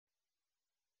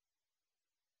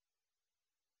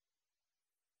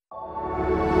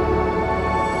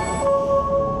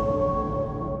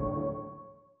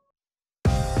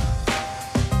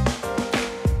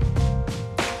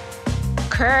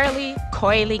Curly,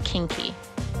 coily, kinky.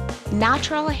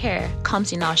 Natural hair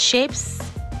comes in all shapes,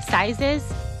 sizes,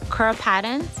 curl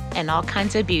patterns, and all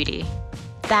kinds of beauty.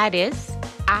 That is,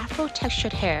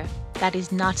 Afro-textured hair that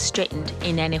is not straightened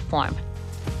in any form.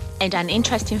 And an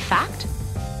interesting fact,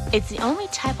 it's the only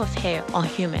type of hair on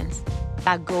humans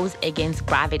that goes against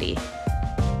gravity.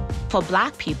 For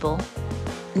Black people,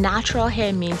 natural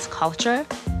hair means culture,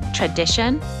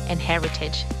 tradition, and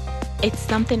heritage. It's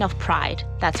something of pride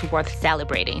that's worth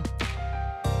celebrating.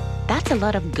 That's a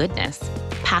lot of goodness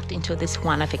packed into this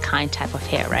one-of-a-kind type of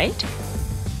hair, right?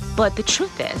 But the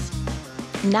truth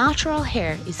is, natural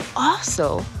hair is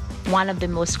also one of the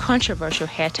most controversial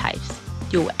hair types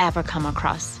you'll ever come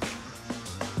across.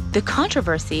 The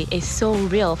controversy is so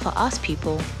real for us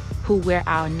people who wear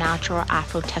our natural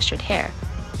Afro-textured hair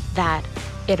that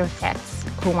it affects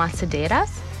who wants to date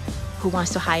us, who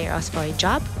wants to hire us for a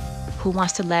job, who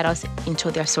wants to let us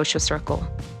into their social circle.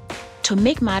 To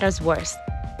make matters worse,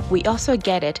 we also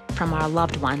get it from our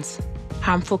loved ones.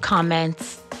 Harmful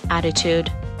comments,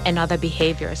 attitude, and other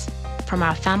behaviors from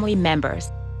our family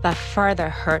members that further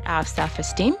hurt our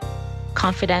self-esteem,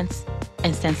 confidence,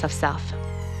 and sense of self.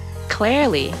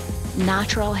 Clearly,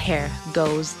 natural hair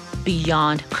goes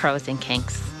beyond curls and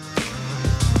kinks.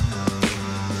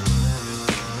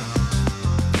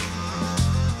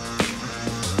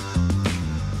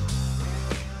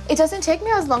 It doesn't take me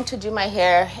as long to do my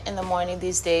hair in the morning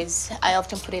these days. I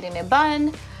often put it in a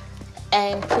bun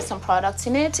and put some products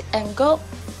in it and go.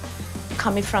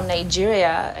 Coming from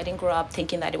Nigeria, I didn't grow up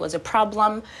thinking that it was a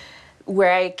problem.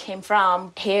 Where I came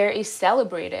from, hair is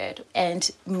celebrated. And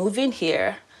moving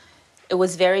here, it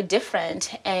was very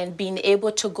different. And being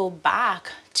able to go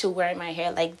back to wearing my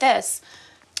hair like this,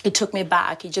 it took me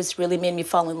back. It just really made me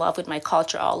fall in love with my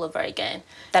culture all over again.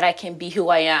 That I can be who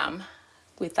I am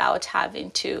without having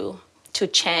to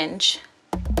change.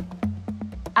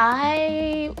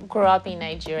 I grew up in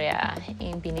Nigeria,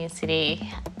 in Benin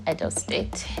City, Edo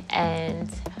State, and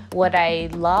what I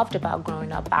loved about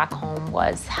growing up back home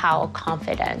was how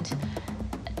confident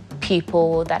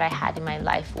people that I had in my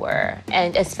life were,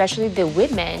 and especially the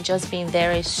women, just being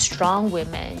very strong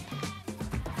women.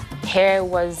 Hair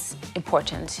was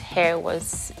important. Hair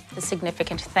was a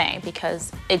significant thing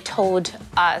because it told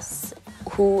us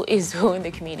who is who in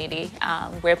the community,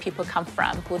 where people come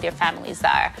from, who their families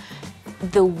are.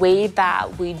 The way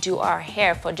that we do our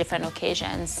hair for different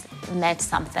occasions meant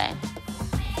something.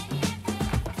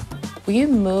 We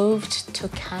moved to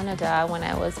Canada when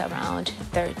I was around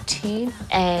 13,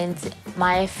 and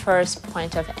my first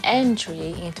point of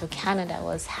entry into Canada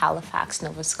was Halifax,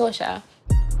 Nova Scotia.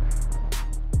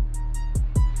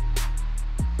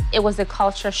 It was a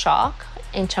culture shock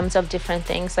in terms of different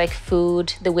things like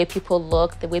food, the way people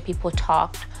looked, the way people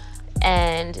talked.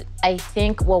 And I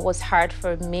think what was hard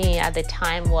for me at the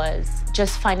time was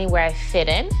just finding where I fit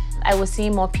in. I was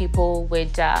seeing more people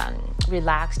with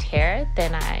relaxed hair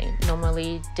than I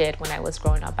normally did when I was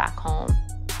growing up back home.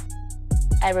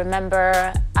 I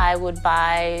remember I would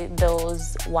buy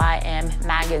those YM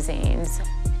magazines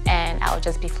and I would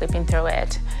just be flipping through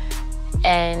it.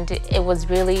 And it was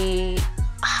really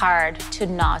hard to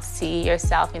not see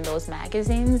yourself in those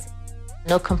magazines.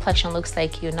 No complexion looks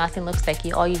like you, nothing looks like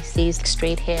you. All you see is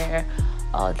straight hair.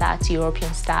 Oh, that's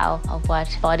European style of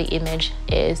what body image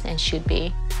is and should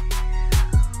be.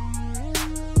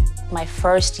 My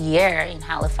first year in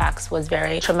Halifax was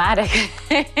very traumatic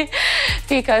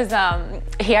because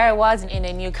here I was in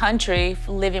a new country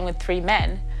living with 3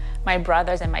 men, my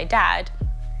brothers and my dad.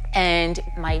 And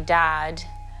my dad,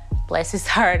 bless his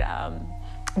heart,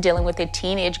 dealing with a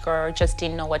teenage girl, just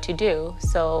didn't know what to do.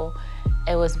 So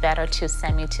it was better to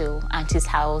send me to aunties'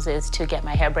 houses to get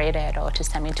my hair braided or to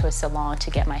send me to a salon to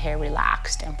get my hair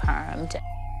relaxed and permed.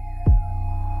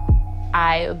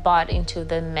 I bought into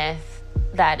the myth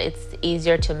that it's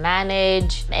easier to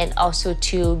manage and also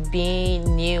to be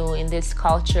new in this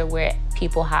culture where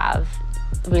people have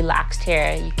relaxed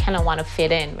hair. You kind of want to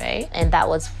fit in, right? And that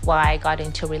was why I got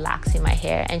into relaxing my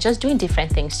hair and just doing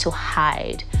different things to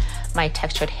hide my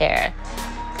textured hair.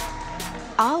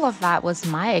 All of that was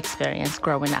my experience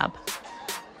growing up.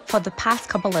 For the past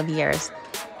couple of years,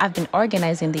 I've been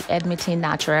organizing the Edmonton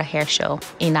Natural Hair Show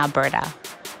in Alberta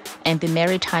and the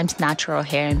Maritimes Natural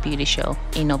Hair and Beauty Show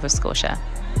in Nova Scotia,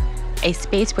 a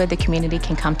space where the community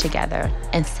can come together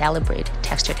and celebrate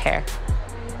textured hair.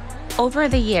 Over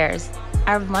the years,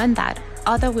 I've learned that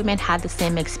other women had the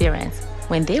same experience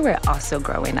when they were also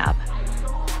growing up.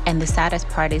 And the saddest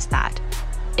part is that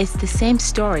it's the same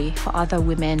story for other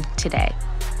women today,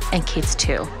 and kids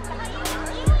too.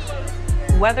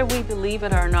 Whether we believe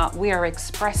it or not, we are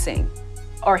expressing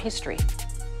our history.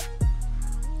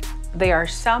 There are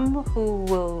some who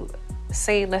will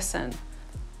say, listen,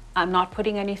 I'm not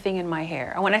putting anything in my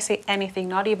hair. And when I say anything,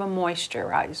 not even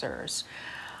moisturizers.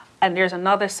 And there's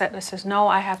another set that says, no,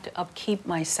 I have to upkeep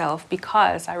myself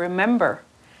because I remember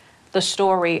the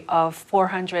story of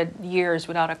 400 years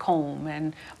without a comb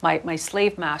and my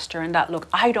slave master and that look.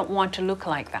 I don't want to look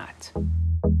like that.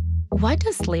 What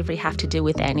does slavery have to do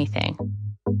with anything?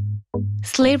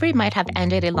 Slavery might have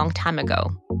ended a long time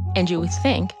ago, and you would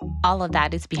think all of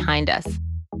that is behind us,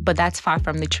 but that's far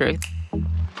from the truth.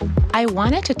 I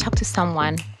wanted to talk to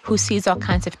someone who sees all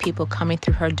kinds of people coming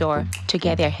through her door to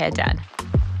get their hair done.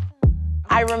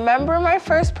 I remember my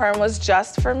first perm was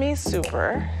just for me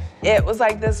super. It was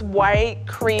like this white,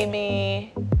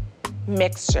 creamy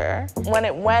mixture. When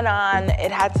it went on,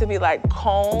 it had to be like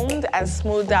combed and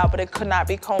smoothed out, but it could not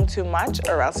be combed too much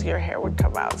or else your hair would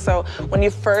come out. So when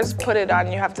you first put it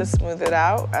on, you have to smooth it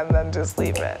out and then just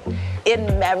leave it. In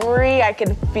memory, I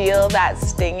can feel that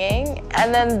stinging.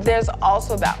 And then there's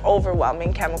also that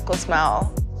overwhelming chemical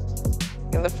smell.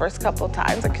 In the first couple of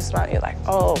times, like you smell it, you're like,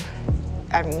 oh,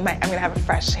 I'm gonna have a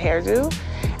fresh hairdo.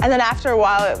 And then after a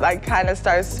while, it like kind of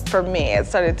starts, for me, it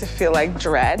started to feel like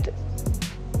dread.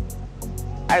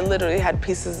 I literally had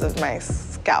pieces of my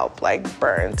scalp like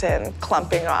burnt and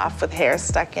clumping off with hair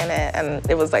stuck in it, and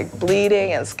it was like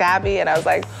bleeding and scabby, and I was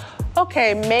like,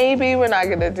 okay, maybe we're not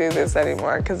gonna do this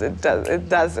anymore because it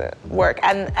doesn't work.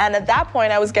 And at that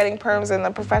point, I was getting perms in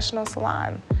the professional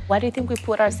salon. Why do you think we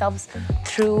put ourselves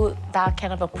through that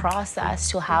kind of a process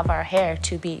to have our hair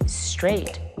to be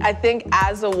straight? I think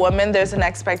as a woman, there's an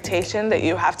expectation that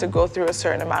you have to go through a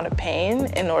certain amount of pain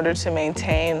in order to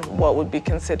maintain what would be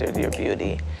considered your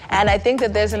beauty. And I think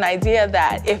that there's an idea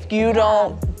that if you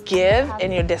don't give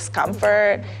in your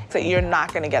discomfort, that you're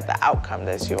not gonna get the outcome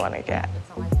that you wanna get.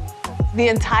 The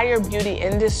entire beauty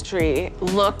industry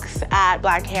looks at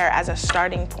black hair as a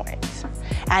starting point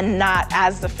and not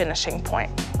as the finishing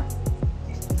point.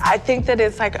 I think that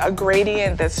it's like a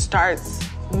gradient that starts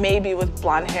maybe with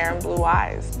blonde hair and blue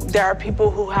eyes. There are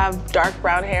people who have dark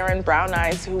brown hair and brown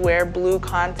eyes who wear blue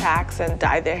contacts and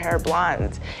dye their hair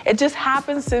blonde. It just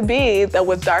happens to be that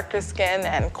with darker skin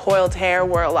and coiled hair,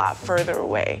 we're a lot further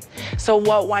away. So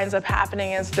what winds up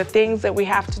happening is the things that we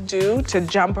have to do to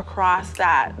jump across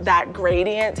that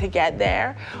gradient to get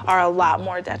there are a lot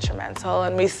more detrimental.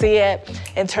 And we see it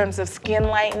in terms of skin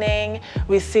lightening.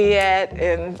 We see it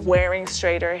in wearing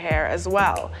straighter hair as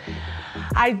well.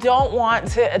 I don't want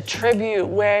to attribute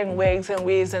wearing wigs and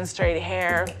weaves and straight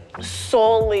hair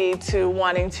solely to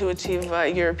wanting to achieve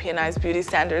Europeanized beauty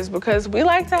standards, because we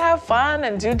like to have fun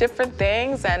and do different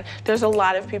things, and there's a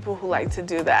lot of people who like to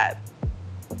do that.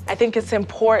 I think it's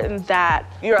important that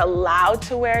you're allowed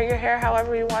to wear your hair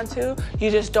however you want to.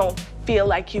 You just don't feel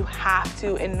like you have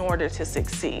to in order to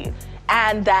succeed,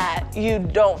 and that you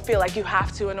don't feel like you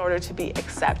have to in order to be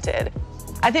accepted.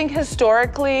 I think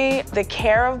historically, the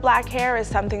care of black hair is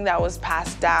something that was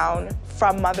passed down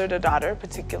from mother to daughter,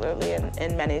 particularly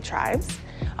in many tribes.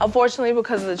 Unfortunately,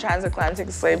 because of the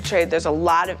transatlantic slave trade, there's a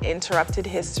lot of interrupted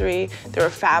history. There are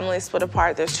families split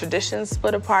apart, there's traditions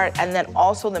split apart, and then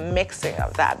also the mixing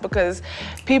of that, because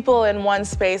people in one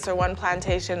space or one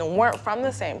plantation weren't from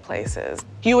the same places.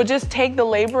 You would just take the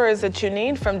laborers that you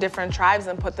need from different tribes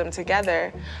and put them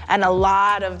together, and a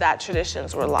lot of that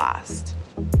traditions were lost.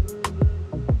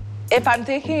 If I'm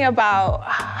thinking about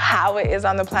how it is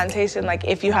on the plantation, like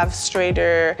if you have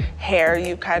straighter hair,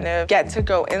 you kind of get to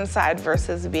go inside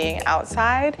versus being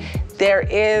outside. There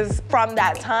is, from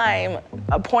that time,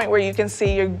 a point where you can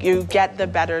see you get the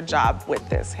better job with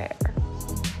this hair.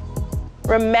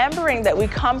 Remembering that we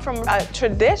come from a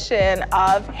tradition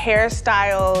of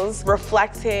hairstyles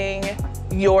reflecting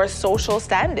your social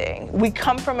standing. We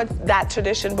come from that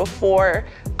tradition before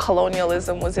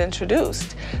colonialism was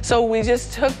introduced. So we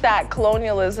just took that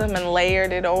colonialism and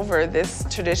layered it over this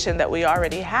tradition that we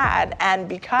already had. And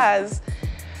because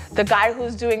the guy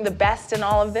who's doing the best in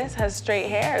all of this has straight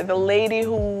hair, the lady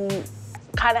who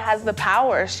kind of has the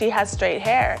power, she has straight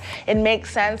hair, it makes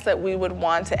sense that we would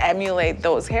want to emulate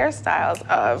those hairstyles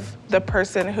of the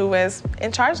person who is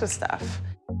in charge of stuff.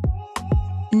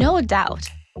 No doubt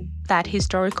that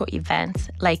historical events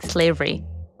like slavery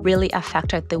really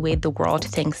affected the way the world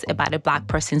thinks about a black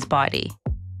person's body,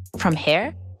 from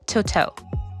hair to toe,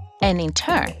 and in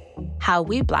turn, how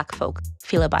we black folk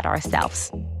feel about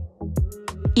ourselves.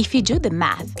 If you do the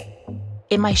math,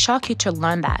 it might shock you to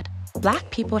learn that black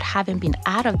people haven't been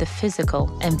out of the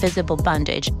physical and visible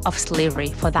bondage of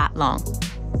slavery for that long.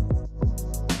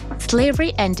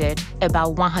 Slavery ended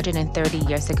about 130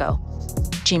 years ago.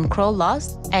 Jim Crow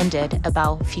laws ended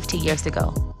about 50 years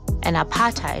ago, and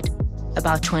apartheid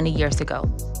about 20 years ago.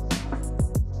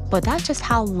 But that's just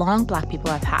how long Black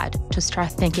people have had to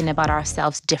start thinking about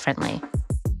ourselves differently,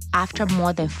 after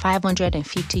more than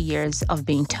 550 years of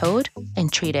being told and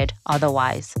treated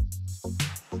otherwise.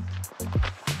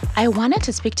 I wanted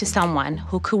to speak to someone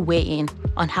who could weigh in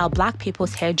on how Black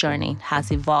people's hair journey has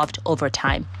evolved over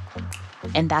time.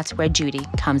 And that's where Judy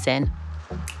comes in.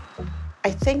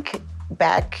 I think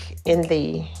back in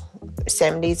the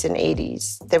 70s and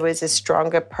 80s, there was a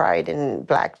stronger pride in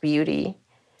Black beauty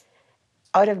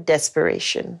out of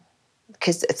desperation,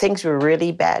 because things were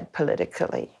really bad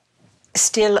politically.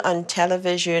 Still on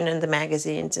television and the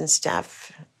magazines and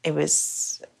stuff, it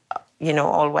was,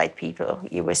 all white people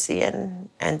you were seeing.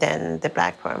 And then the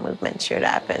Black Power movement showed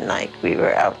up, and we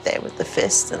were out there with the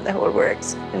fists and the whole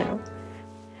works,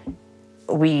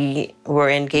 We were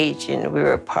engaged and we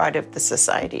were part of the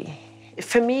society.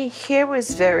 For me, hair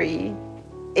is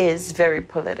very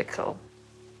political.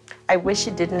 I wish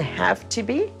it didn't have to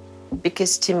be,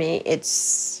 because to me,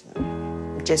 it's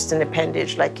just an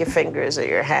appendage like your fingers or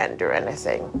your hand or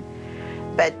anything.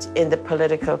 But in the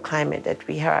political climate that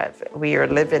we are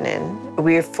living in,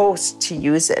 we are forced to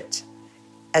use it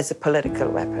as a political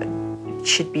weapon. It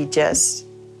should be just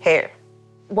hair.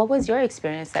 What was your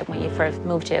experience like when you first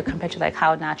moved here compared to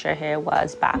how natural hair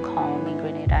was back home in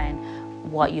Grenada and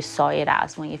what you saw it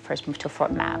as when you first moved to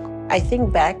Fort Mac? I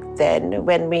think back then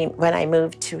when I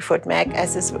moved to Fort Mac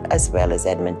as well as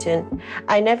Edmonton,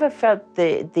 I never felt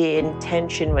the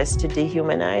intention was to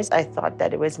dehumanize. I thought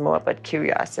that it was more about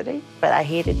curiosity, but I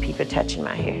hated people touching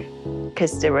my hair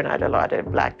because there were not a lot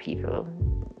of Black people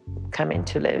coming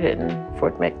to live in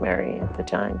Fort McMurray at the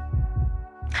time.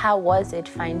 How was it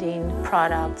finding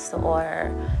products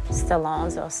or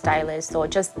salons or stylists or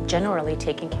just generally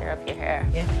taking care of your hair?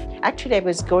 Yeah. Actually, I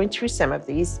was going through some of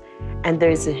these, and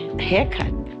there's a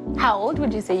haircut. How old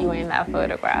would you say you were in that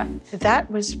photograph? That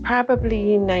was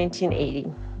probably 1980.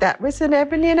 That was an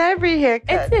ebony and ivory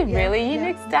haircut. It's a really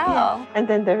unique style. Yeah. And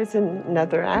then there's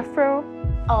another afro.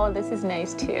 Oh, this is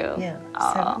nice too. Yeah.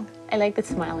 Oh, I like the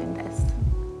smile in this.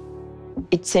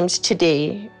 It seems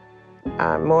today,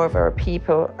 more of our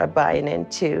people are buying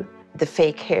into the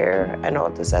fake hair and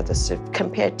all this other stuff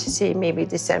compared to, say, maybe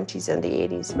the 70s and the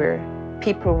 80s, where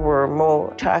people were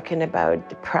more talking about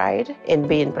the pride in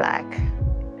being Black.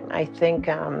 I think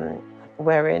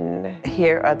wearing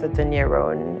hair other than your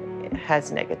own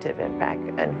has negative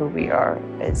impact on who we are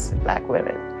as Black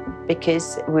women,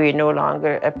 because we're no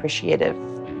longer appreciative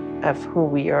of who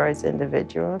we are as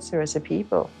individuals or as a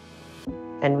people.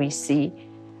 And we see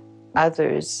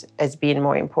others as being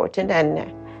more important.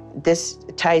 And this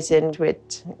ties in with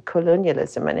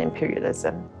colonialism and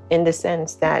imperialism in the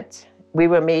sense that we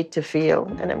were made to feel,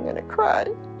 and I'm gonna cry,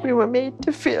 we were made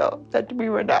to feel that we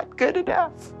were not good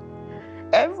enough.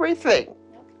 Everything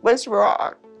was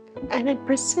wrong. And it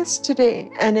persists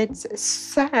today. And it's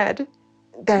sad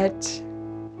that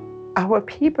our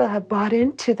people have bought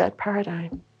into that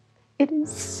paradigm. It is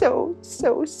so,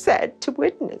 so sad to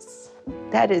witness.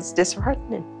 That is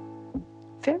disheartening.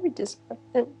 Very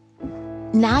disheartening.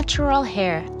 Natural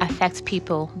hair affects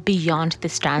people beyond the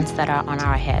strands that are on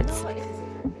our heads.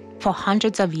 For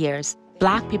hundreds of years,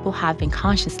 Black people have been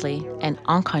consciously and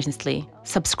unconsciously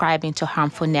subscribing to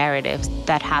harmful narratives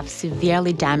that have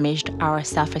severely damaged our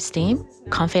self-esteem,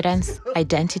 confidence,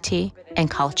 identity, and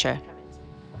culture.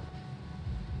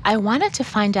 I wanted to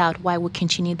find out why we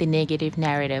continue the negative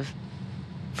narrative.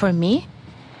 For me,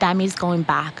 that means going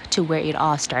back to where it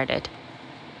all started.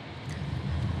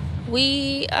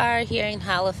 We are here in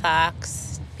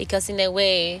Halifax because, in a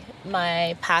way,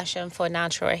 my passion for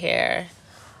natural hair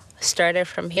started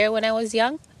from here when I was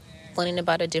young, learning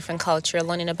about a different culture,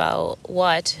 learning about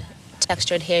what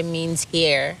textured hair means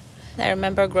here. I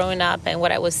remember growing up and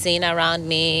what I was seeing around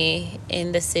me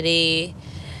in the city,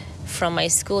 from my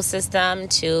school system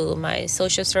to my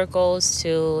social circles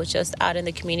to just out in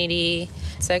the community.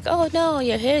 It's like, oh no,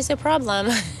 your hair is a problem.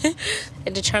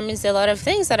 It determines a lot of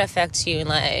things that affect you in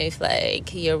life,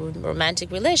 like your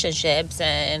romantic relationships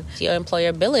and your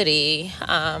employability.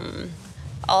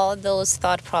 All those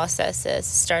thought processes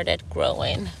started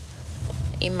growing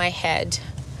in my head.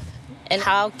 And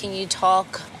how can you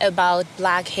talk about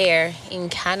Black hair in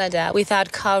Canada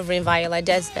without covering Viola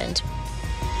Desmond?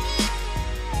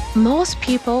 Most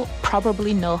people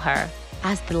probably know her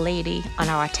as the lady on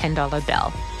our $10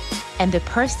 bill and the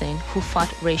person who fought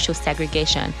racial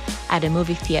segregation at a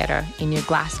movie theater in New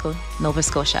Glasgow, Nova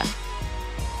Scotia.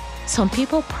 Some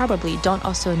people probably don't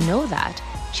also know that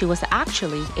she was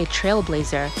actually a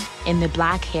trailblazer in the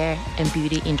black hair and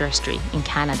beauty industry in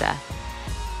Canada.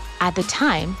 At the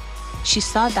time, she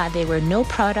saw that there were no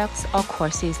products or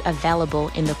courses available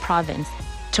in the province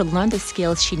to learn the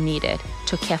skills she needed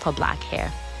to care for black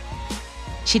hair.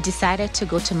 She decided to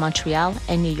go to Montreal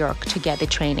and New York to get the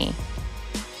training.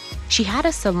 She had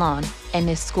a salon and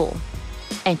a school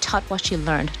and taught what she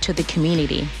learned to the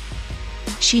community.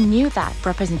 She knew that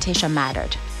representation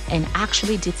mattered and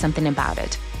actually did something about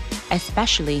it,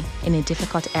 especially in a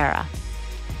difficult era.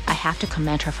 I have to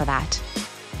commend her for that.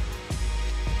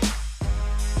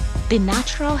 The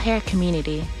natural hair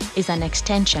community is an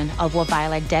extension of what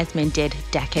Violet Desmond did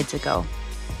decades ago.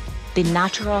 The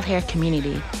natural hair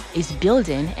community is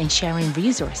building and sharing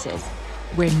resources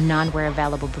where none were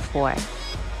available before.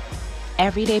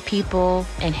 Everyday people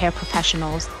and hair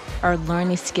professionals are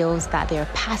learning skills that they are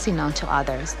passing on to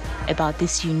others about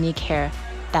this unique hair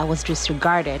that was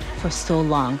disregarded for so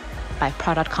long by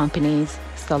product companies,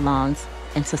 salons,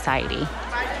 and society.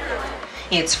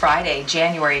 It's Friday,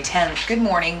 January 10th. Good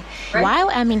morning. While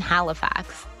I'm in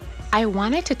Halifax, I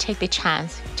wanted to take the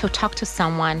chance to talk to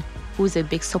someone who's a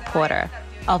big supporter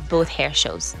of both hair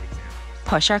shows,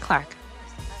 Portia Clark.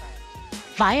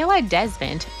 Violet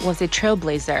Desmond was a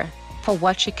trailblazer for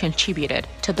what she contributed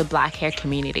to the black hair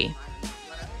community.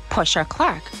 Portia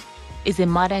Clark is a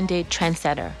modern-day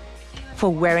trendsetter for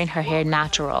wearing her hair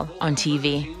natural on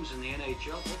TV.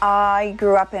 I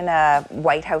grew up in a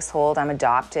white household. I'm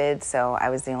adopted, so I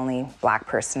was the only black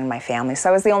person in my family. So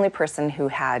I was the only person who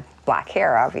had black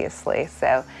hair, obviously.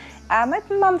 So my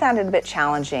mom found it a bit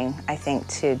challenging, I think,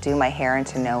 to do my hair and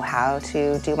to know how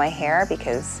to do my hair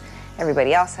because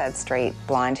everybody else had straight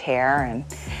blonde hair. And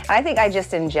I think I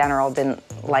just, in general, didn't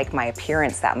like my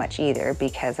appearance that much either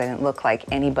because I didn't look like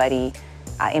anybody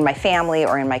in my family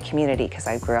or in my community because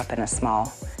I grew up in a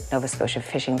small Nova Scotia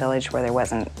fishing village where there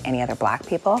wasn't any other black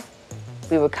people.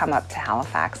 We would come up to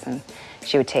Halifax and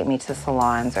she would take me to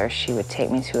salons or she would take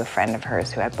me to a friend of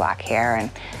hers who had black hair and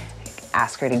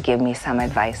ask her to give me some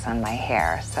advice on my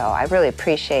hair. So I really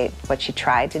appreciate what she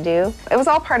tried to do. It was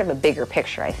all part of a bigger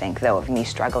picture, I think, though, of me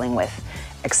struggling with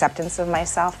acceptance of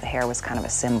myself. The hair was kind of a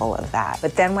symbol of that.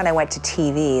 But then when I went to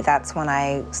TV, that's when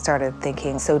I started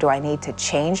thinking, so do I need to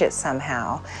change it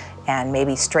somehow? And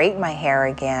maybe straighten my hair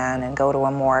again and go to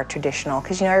a more traditional,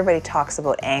 because you know everybody talks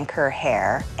about anchor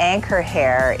hair. Anchor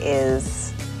hair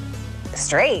is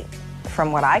straight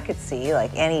from what I could see,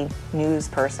 like any news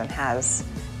person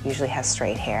usually has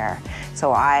straight hair.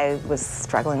 So I was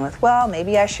struggling with, well,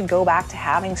 maybe I should go back to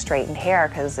having straightened hair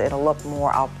because it'll look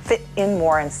more, I'll fit in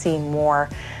more and seem more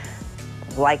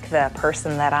like the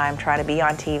person that I'm trying to be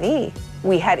on TV.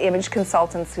 We had image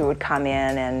consultants who would come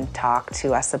in and talk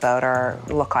to us about our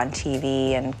look on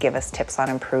TV and give us tips on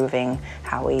improving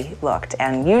how we looked.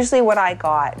 And usually what I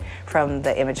got from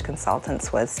the image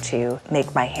consultants was to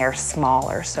make my hair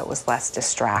smaller so it was less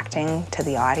distracting to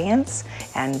the audience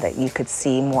and that you could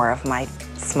see more of my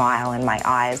smile in my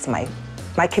eyes, my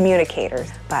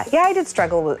communicators. But yeah, I did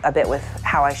struggle a bit with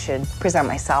how I should present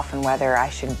myself and whether I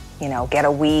should, you know, get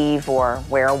a weave or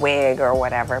wear a wig or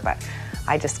whatever. But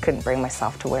I just couldn't bring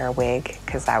myself to wear a wig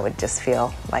because I would just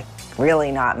feel like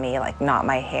really not me, like not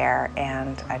my hair,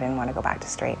 and I didn't want to go back to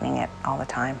straightening it all the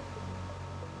time.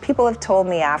 People have told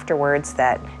me afterwards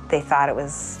that they thought it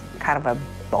was kind of a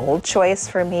bold choice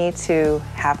for me to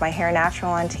have my hair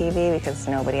natural on TV because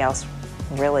nobody else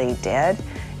really did.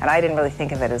 And I didn't really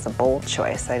think of it as a bold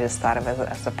choice. I just thought of it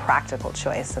as a practical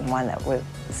choice and one that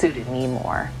suited me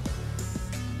more.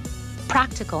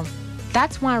 Practical.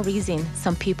 That's one reason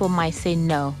some people might say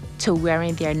no to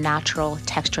wearing their natural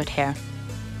textured hair.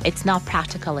 It's not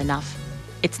practical enough.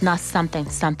 It's not something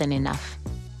enough.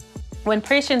 When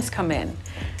patients come in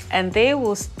and they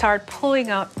will start pulling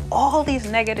out all these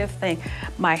negative things,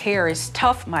 my hair is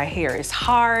tough, my hair is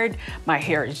hard, my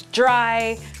hair is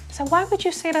dry. So why would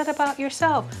you say that about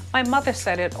yourself? My mother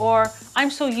said it, or I'm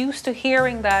so used to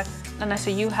hearing that. And I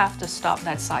say, you have to stop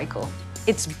that cycle.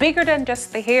 It's bigger than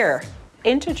just the hair.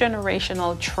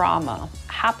 Intergenerational trauma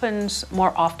happens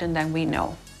more often than we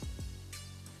know.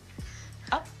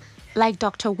 Like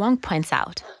Dr. Wong points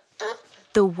out,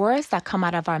 the words that come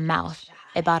out of our mouth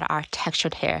about our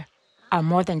textured hair are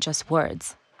more than just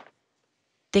words.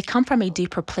 They come from a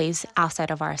deeper place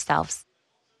outside of ourselves.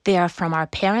 They are from our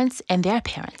parents and their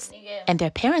parents, and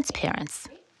their parents' parents,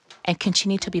 and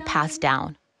continue to be passed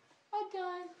down.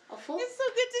 It's so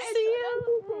good to see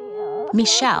you.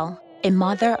 Michelle, a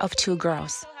mother of 2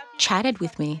 girls, chatted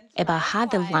with me about how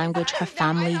the language her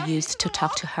family used to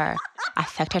talk to her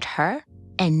affected her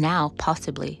and now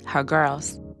possibly her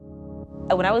girls.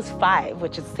 When I was 5,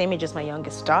 which is the same age as my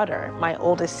youngest daughter, my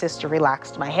oldest sister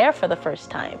relaxed my hair for the first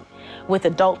time with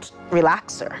adult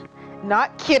relaxer,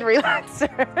 not kid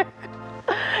relaxer,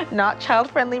 not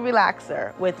child-friendly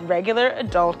relaxer, with regular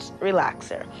adult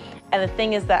relaxer. And the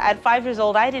thing is that at 5 years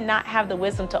old, I did not have the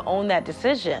wisdom to own that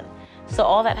decision. So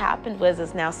all that happened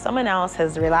was now someone else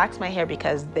has relaxed my hair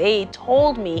because they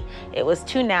told me it was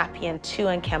too nappy and too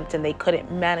unkempt and they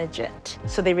couldn't manage it.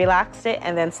 So they relaxed it,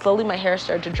 and then slowly my hair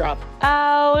started to drop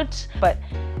out. But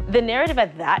the narrative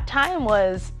at that time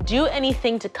was do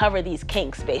anything to cover these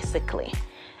kinks, basically.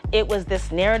 It was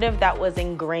this narrative that was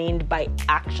ingrained by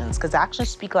actions, because actions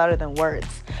speak louder than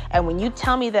words. And when you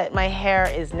tell me that my hair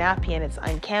is nappy and it's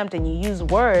unkempt and you use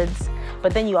words,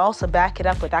 but then you also back it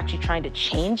up with actually trying to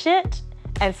change it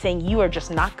and saying you are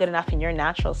just not good enough in your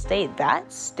natural state,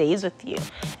 that stays with you.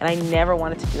 And I never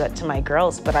wanted to do that to my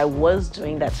girls, but I was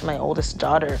doing that to my oldest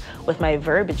daughter with my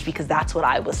verbiage because that's what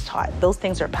I was taught. Those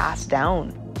things are passed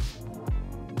down.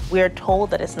 We are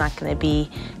told that it's not going to be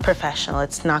professional,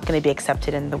 it's not going to be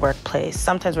accepted in the workplace.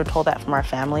 Sometimes we're told that from our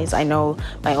families. I know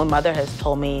my own mother has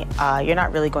told me, you're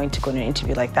not really going to go to an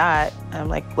interview like that. And I'm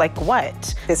like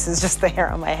what? This is just the hair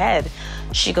on my head.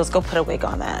 She goes, go put a wig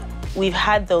on that. We've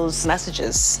had those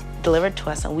messages delivered to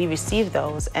us and we receive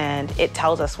those, and it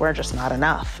tells us we're just not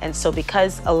enough. And so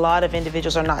because a lot of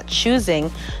individuals are not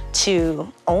choosing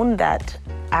to own that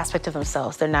aspect of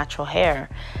themselves, their natural hair,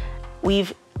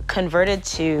 we've converted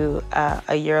to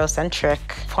a Eurocentric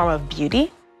form of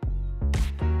beauty.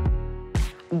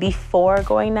 Before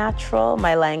going natural,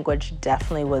 my language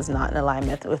definitely was not in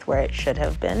alignment with where it should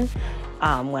have been.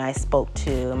 When I spoke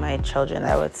to my children,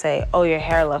 I would say, oh, your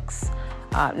hair looks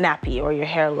nappy, or your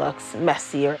hair looks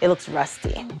messy, or it looks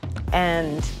rusty.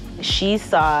 And she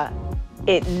saw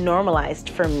it normalized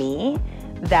for me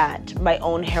that my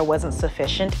own hair wasn't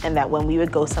sufficient, and that when we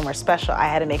would go somewhere special, I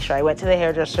had to make sure I went to the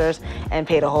hairdressers and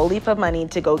paid a whole heap of money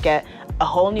to go get a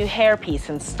whole new hair piece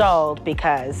installed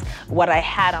because what I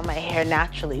had on my hair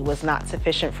naturally was not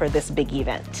sufficient for this big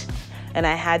event. And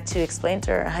I had to explain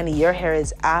to her, honey, your hair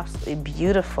is absolutely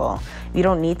beautiful. You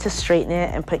don't need to straighten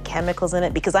it and put chemicals in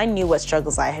it, because I knew what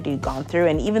struggles I had gone through.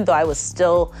 And even though I was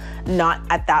still not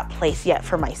at that place yet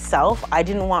for myself, I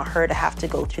didn't want her to have to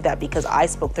go through that because I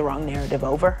spoke the wrong narrative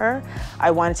over her. I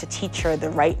wanted to teach her the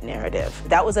right narrative.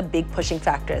 That was a big pushing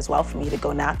factor as well for me to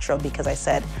go natural, because I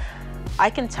said, I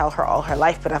can tell her all her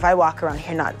life, but if I walk around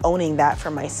here not owning that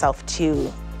for myself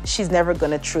too, she's never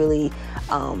gonna truly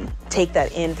take that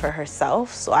in for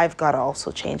herself. So I've gotta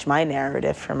also change my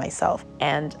narrative for myself.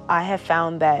 And I have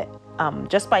found that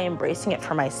just by embracing it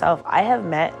for myself, I have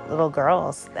met little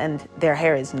girls and their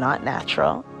hair is not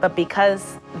natural, but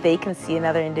because they can see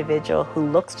another individual who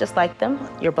looks just like them,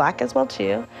 you're black as well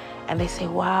too, and they say,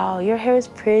 wow, your hair is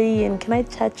pretty and can I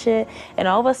touch it? And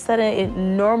all of a sudden it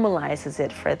normalizes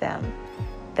it for them.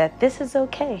 That this is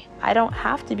okay. I don't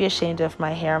have to be ashamed of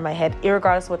my hair on my head,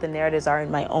 irregardless of what the narratives are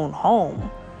in my own home.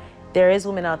 There is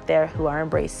women out there who are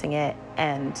embracing it,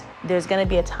 and there's gonna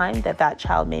be a time that that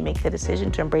child may make the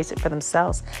decision to embrace it for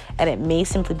themselves, and it may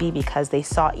simply be because they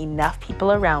saw enough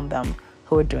people around them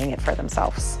who are doing it for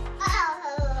themselves.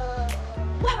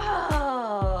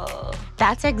 Whoa.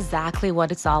 That's exactly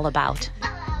what it's all about.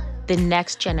 The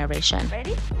next generation.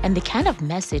 Ready? And the kind of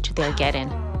message they're getting.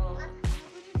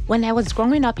 When I was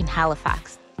growing up in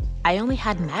Halifax, I only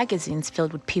had magazines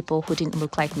filled with people who didn't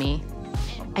look like me.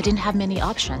 I didn't have many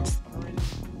options.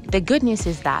 The good news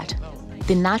is that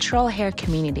the natural hair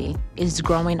community is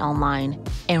growing online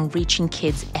and reaching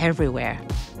kids everywhere,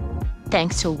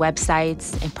 thanks to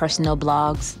websites and personal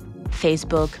blogs,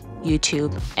 Facebook,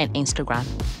 YouTube, and Instagram.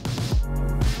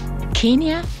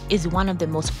 Kenya is one of the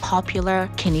most popular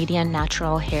Canadian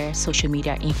natural hair social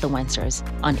media influencers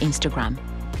on Instagram.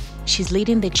 She's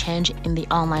leading the change in the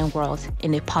online world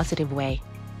in a positive way.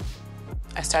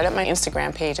 I started my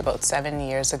Instagram page about 7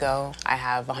 years ago. I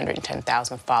have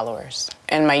 110,000 followers.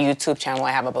 And my YouTube channel, I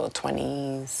have about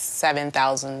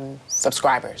 27,000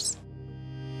 subscribers.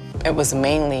 It was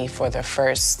mainly for the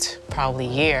first probably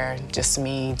year, just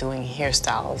me doing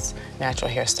hairstyles, natural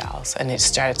hairstyles, and it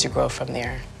started to grow from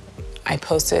there. I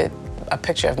posted a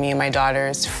picture of me and my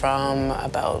daughters from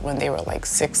about when they were like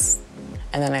 6.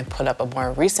 And then I put up a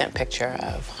more recent picture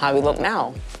of how we look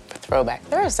now for Throwback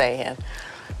Thursday, and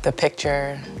the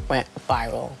picture went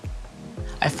viral.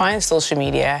 I find social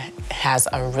media has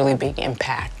a really big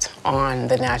impact on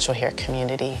the natural hair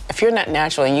community. If you're not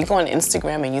natural and you go on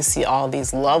Instagram and you see all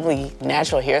these lovely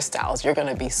natural hairstyles, you're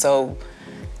gonna be so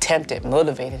tempted,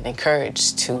 motivated,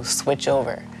 encouraged to switch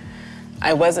over.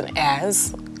 I wasn't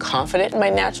as confident in my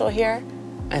natural hair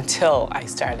until I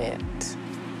started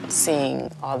seeing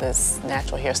all this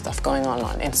natural hair stuff going on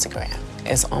Instagram.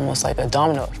 It's almost like a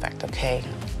domino effect, okay?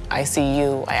 I see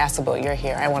you, I ask about your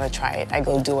hair, I want to try it, I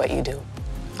go do what you do.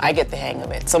 I get the hang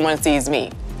of it. Someone sees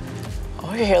me.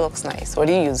 Oh, your hair looks nice. What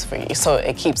do you use for you? So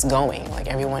it keeps going. Like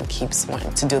everyone keeps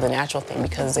wanting to do the natural thing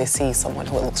because they see someone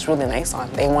who it looks really nice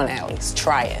on. They want to at least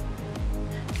try it.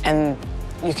 And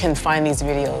you can find these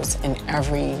videos in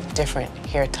every different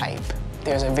hair type.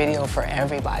 There's a video for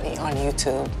everybody on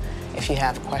YouTube if you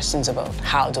have questions about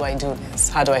how do I do this?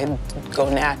 How do I go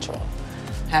natural?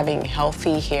 Having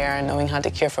healthy hair and knowing how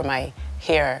to care for my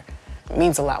hair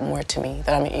means a lot more to me,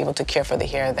 that I'm able to care for the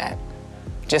hair that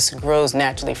just grows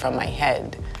naturally from my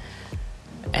head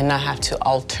and not have to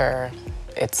alter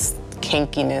its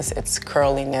kinkiness, its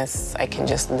curliness. I can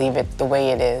just leave it the way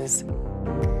it is.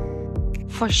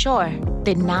 For sure,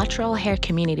 the natural hair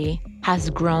community has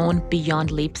grown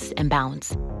beyond leaps and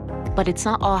bounds. But it's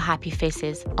not all happy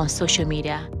faces on social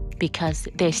media because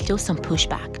there's still some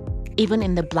pushback, even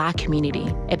in the Black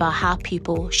community, about how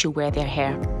people should wear their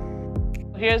hair.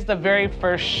 Here's the very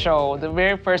first show, the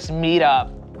very first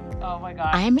meetup. Oh my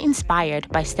God. I am inspired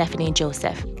by Stephanie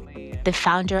Joseph, the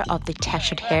founder of the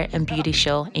Textured Hair and Beauty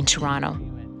Show in Toronto.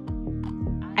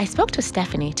 I spoke to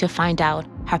Stephanie to find out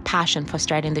her passion for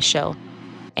starting the show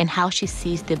and how she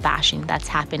sees the bashing that's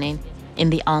happening in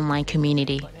the online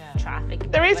community.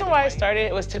 The reason why I started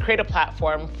it was to create a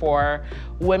platform for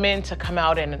women to come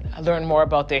out and learn more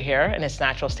about their hair in its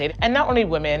natural state. And not only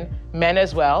women, men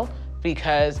as well,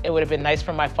 because it would have been nice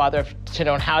for my father to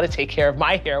know how to take care of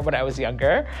my hair when I was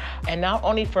younger. And not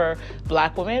only for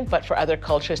Black women, but for other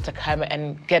cultures to come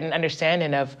and get an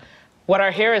understanding of what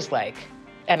our hair is like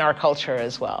and our culture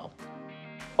as well.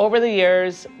 Over the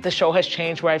years, the show has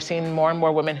changed where I've seen more and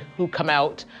more women who come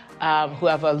out who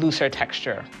have a looser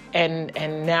texture. And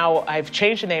now I've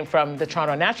changed the name from the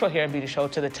Toronto Natural Hair and Beauty Show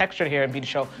to the Textured Hair and Beauty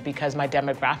Show because my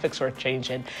demographics were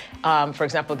changing. For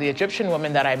example, the Egyptian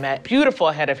woman that I met,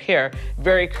 beautiful head of hair,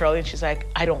 very curly, and she's like,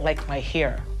 I don't like my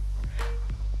hair.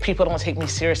 People don't take me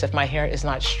serious if my hair is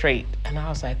not straight. And I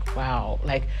was like, wow,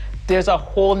 like there's a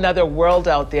whole nother world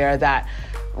out there that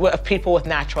of people with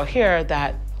natural hair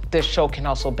that this show can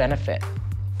also benefit.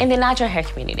 In the natural hair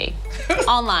community,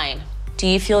 online, do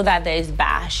you feel that there's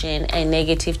bashing and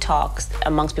negative talks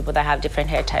amongst people that have different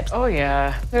hair types? Oh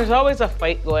yeah, there's always a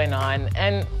fight going on.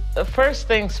 And first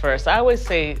things first, I always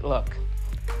say, look,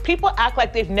 people act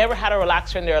like they've never had a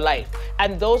relaxer in their life.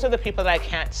 And those are the people that I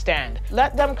can't stand.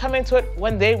 Let them come into it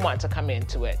when they want to come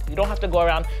into it. You don't have to go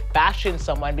around bashing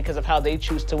someone because of how they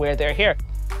choose to wear their hair.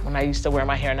 When I used to wear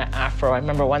my hair in an afro, I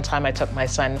remember one time I took my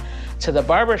son to the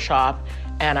barber shop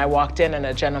and I walked in and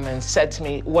a gentleman said to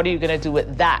me, what are you gonna do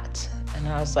with that? And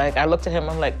I was like, I looked at him,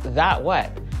 I'm like, that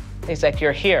what? He's like,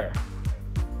 your hair.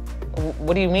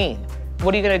 What do you mean?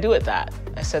 What are you gonna do with that?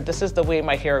 I said, this is the way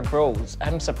my hair grows.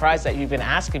 I'm surprised that you've been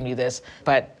asking me this.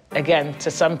 But again,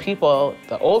 to some people,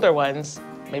 the older ones,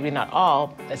 maybe not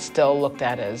all, it's still looked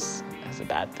at as a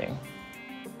bad thing.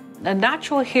 The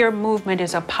natural hair movement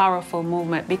is a powerful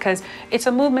movement because it's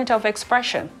a movement of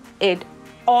expression. It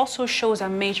also shows a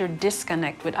major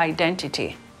disconnect with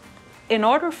identity. In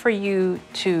order for you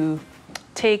to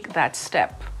take that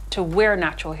step to wear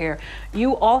natural hair,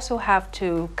 you also have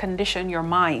to condition your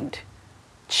mind,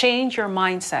 change your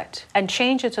mindset, and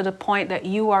change it to the point that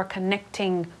you are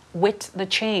connecting with the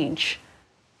change.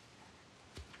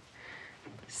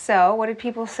 So, what did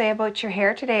people say about your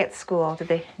hair today at school? Did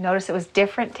they notice it was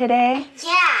different today?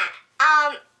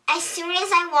 Yeah. As soon as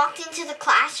I walked into the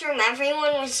classroom,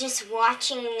 everyone was just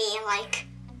watching me like,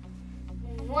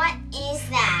 what is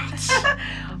that?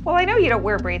 Well, I know you don't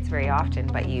wear braids very often,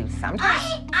 but you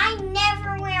sometimes... I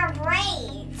never wear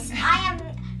braids. I have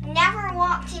never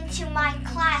walked into my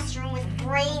classroom with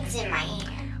braids in my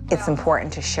hair. It's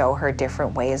important to show her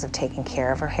different ways of taking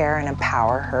care of her hair and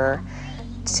empower her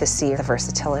to see the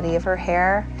versatility of her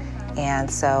hair.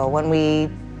 And so when we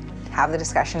have the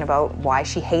discussion about why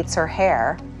she hates her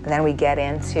hair, and then we get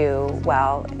into,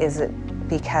 well, is it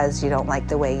because you don't like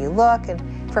the way you look?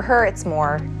 And for her, it's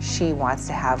more she wants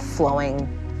to have flowing,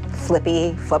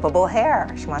 flippable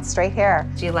hair. She wants straight hair.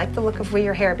 Do you like the look of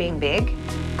your hair being big?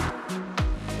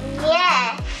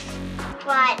 Yes,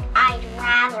 but I'd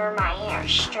rather my hair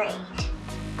straight.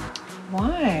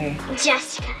 Why?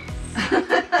 Just because.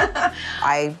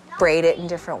 I braid it in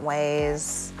different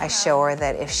ways. I show her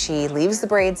that if she leaves the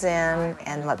braids in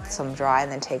and lets them dry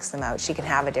and then takes them out, she can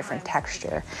have a different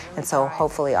texture. And so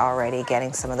hopefully already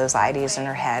getting some of those ideas in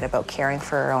her head about caring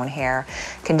for her own hair,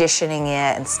 conditioning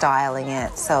it and styling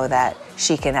it so that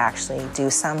she can actually do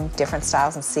some different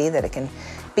styles and see that it can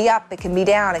be up, it can be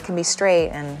down, it can be straight,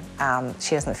 and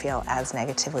she doesn't feel as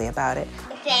negatively about it.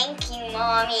 Thank you,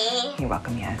 Mommy. You're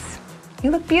welcome, yes.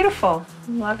 You look beautiful.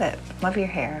 Love it. Love your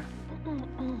hair.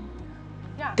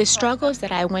 The struggles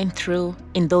that I went through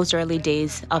in those early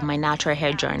days of my natural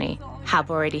hair journey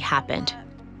have already happened.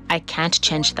 I can't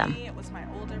change them.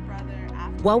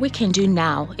 What we can do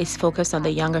now is focus on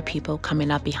the younger people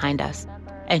coming up behind us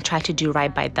and try to do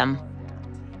right by them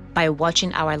by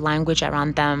watching our language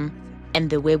around them and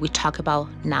the way we talk about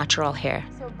natural hair,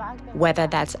 whether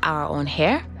that's our own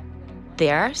hair,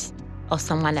 theirs, or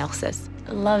someone else's.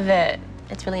 Love it.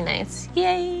 It's really nice.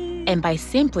 Yay! And by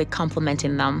simply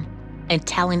complimenting them and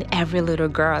telling every little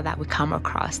girl that we come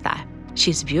across that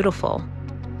she's beautiful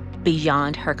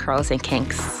beyond her curls and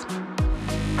kinks.